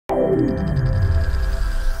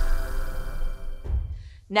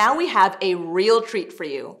Now we have a real treat for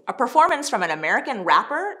you, a performance from an American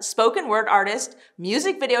rapper, spoken word artist,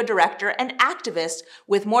 music video director, and activist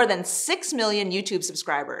with more than 6 million YouTube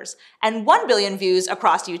subscribers and 1 billion views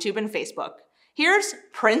across YouTube and Facebook. Here's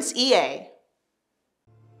Prince EA.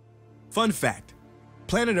 Fun fact,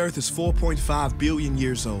 planet Earth is 4.5 billion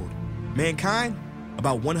years old. Mankind,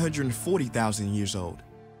 about 140,000 years old.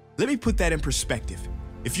 Let me put that in perspective.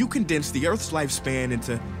 If you condense the Earth's lifespan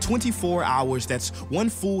into 24 hours, that's one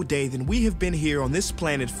full day, then we have been here on this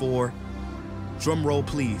planet for, drum roll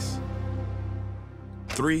please,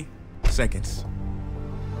 3 seconds.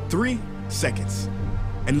 3 seconds.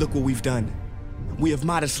 And look what we've done. We have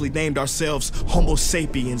modestly named ourselves Homo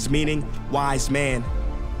sapiens, meaning wise man.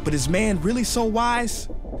 But is man really so wise?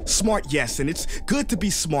 Smart, yes, and it's good to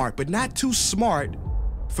be smart, but not too smart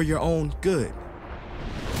for your own good.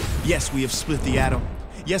 Yes, we have split the atom.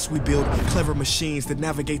 Yes, we build clever machines that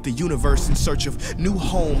navigate the universe in search of new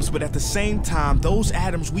homes, but at the same time, those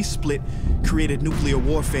atoms we split created nuclear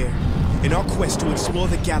warfare. In our quest to explore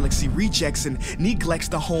the galaxy, rejects and neglects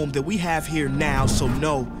the home that we have here now, so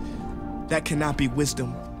no, that cannot be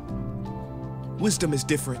wisdom. Wisdom is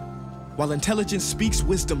different. While intelligence speaks,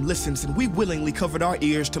 wisdom listens, and we willingly covered our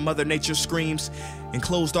ears to Mother Nature's screams and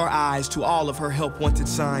closed our eyes to all of her help-wanted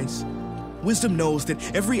signs. Wisdom knows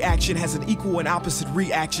that every action has an equal and opposite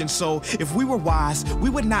reaction, so if we were wise, we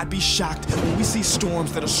would not be shocked when we see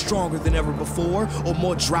storms that are stronger than ever before, or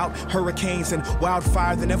more drought, hurricanes, and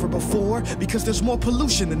wildfire than ever before, because there's more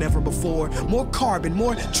pollution than ever before, more carbon,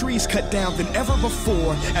 more trees cut down than ever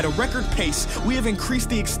before. At a record pace, we have increased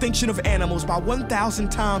the extinction of animals by 1,000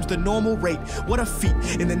 times the normal rate. What a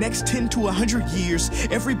feat. In the next 10 to 100 years,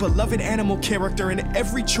 every beloved animal character in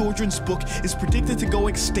every children's book is predicted to go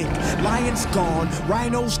extinct. Lions gone,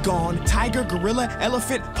 rhinos gone, tiger, gorilla,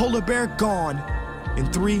 elephant, polar bear gone. In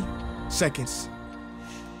 3 seconds.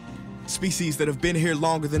 Species that have been here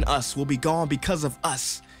longer than us will be gone because of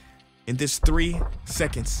us. In this 3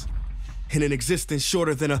 seconds. In an existence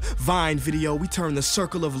shorter than a Vine video, we turn the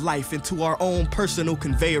circle of life into our own personal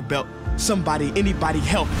conveyor belt. Somebody, anybody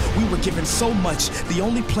help. We were given so much, the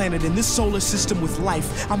only planet in this solar system with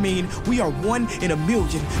life. I mean, we are 1 in a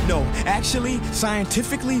million. No, actually,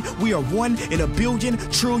 scientifically, we are 1 in a billion,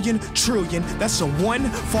 trillion. That's a 1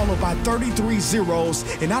 followed by 33 zeros.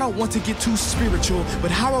 And I don't want to get too spiritual,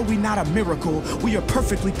 but how are we not a miracle? We are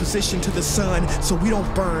perfectly positioned to the sun so we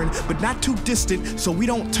don't burn, but not too distant so we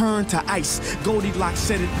don't turn to ice. Goldilocks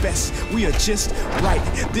said it best, we are just right.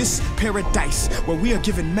 This paradise where we are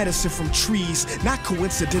given medicine from trees, not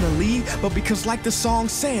coincidentally, but because like the song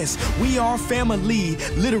says, we are family.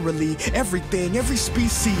 Literally, everything, every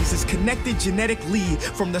species is connected genetically,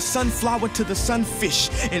 from the sunflower to the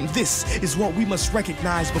sunfish. And this is what we must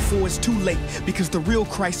recognize before it's too late, because the real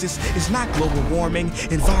crisis is not global warming,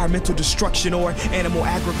 environmental destruction, or animal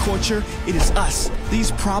agriculture. It is us.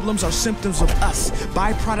 These problems are symptoms of us,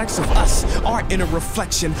 byproducts of us. Our inner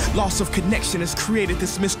reflection, loss of connection has created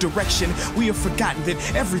this misdirection. We have forgotten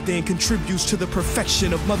that everything contributes to the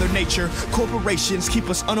perfection of Mother Nature. Corporations keep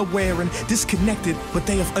us unaware and disconnected, but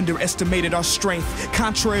they have underestimated our strength.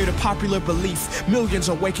 Contrary to popular belief, millions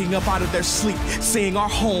are waking up out of their sleep, seeing our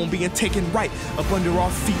home being taken right up under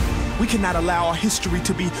our feet. We cannot allow our history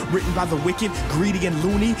to be written by the wicked, greedy, and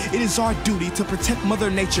loony. It is our duty to protect Mother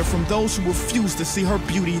Nature from those who refuse to see her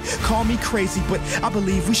beauty. Call me crazy, but I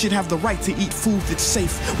believe we should have the right to eat food that's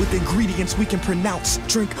safe, with ingredients we can pronounce.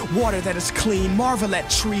 Drink water that is clean, marvel at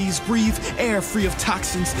trees, breathe air free of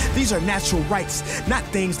toxins. These are natural rights, not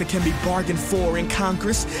things that can be bargained for in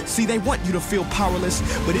Congress. See, they want you to feel powerless,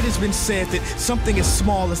 but it has been said that something as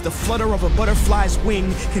small as the flutter of a butterfly's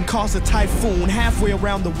wing can cause a typhoon halfway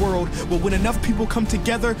around the world. Well, when enough people come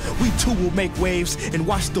together, we too will make waves and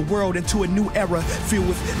wash the world into a new era filled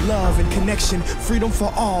with love and connection, freedom for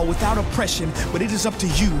all without oppression. But it is up to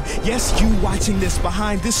you, yes, you watching this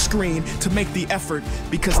behind this screen, to make the effort,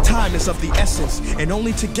 because time is of the essence, and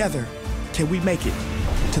only together can we make it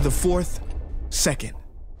to the 4th second.